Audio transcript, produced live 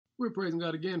We're praising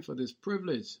God again for this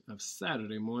privilege of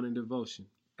Saturday morning devotion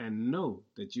and know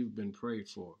that you've been prayed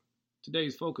for.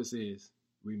 Today's focus is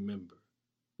remember.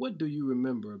 What do you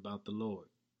remember about the Lord?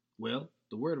 Well,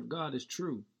 the Word of God is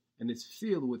true and it's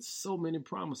filled with so many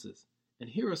promises. And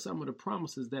here are some of the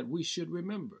promises that we should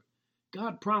remember.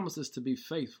 God promises to be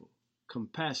faithful,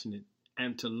 compassionate,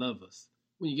 and to love us.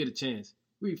 When you get a chance,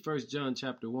 read 1 John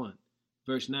chapter 1.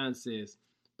 Verse 9 says,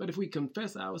 "But if we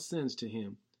confess our sins to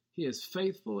him, he is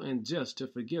faithful and just to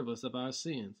forgive us of our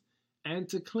sins and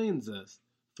to cleanse us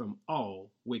from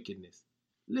all wickedness."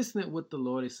 Listen at what the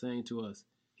Lord is saying to us.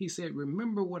 He said,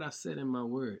 remember what I said in my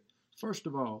word. First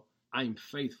of all, I'm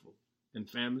faithful. And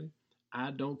family,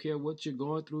 I don't care what you're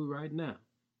going through right now.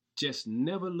 Just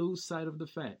never lose sight of the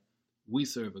fact we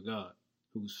serve a God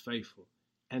who's faithful.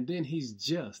 And then he's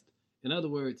just. In other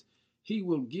words, he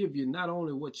will give you not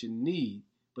only what you need,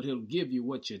 but he'll give you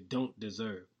what you don't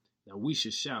deserve. Now we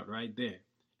should shout right there.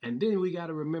 And then we got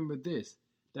to remember this,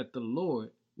 that the Lord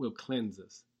will cleanse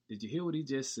us. Did you hear what he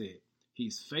just said?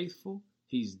 He's faithful,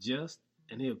 he's just,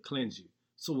 and he'll cleanse you.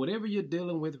 So whatever you're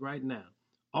dealing with right now,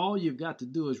 all you've got to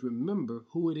do is remember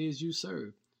who it is you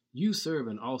serve. You serve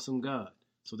an awesome God.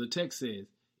 So the text says,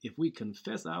 if we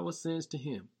confess our sins to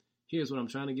him, here's what I'm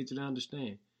trying to get you to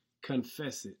understand.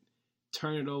 Confess it.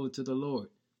 Turn it over to the Lord.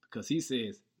 Because he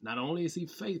says, not only is he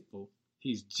faithful,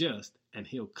 he's just, and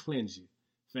he'll cleanse you.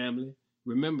 Family,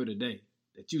 remember today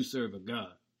that you serve a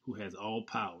God who has all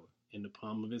power in the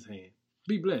palm of his hand.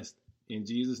 Be blessed. In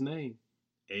Jesus' name,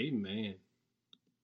 amen.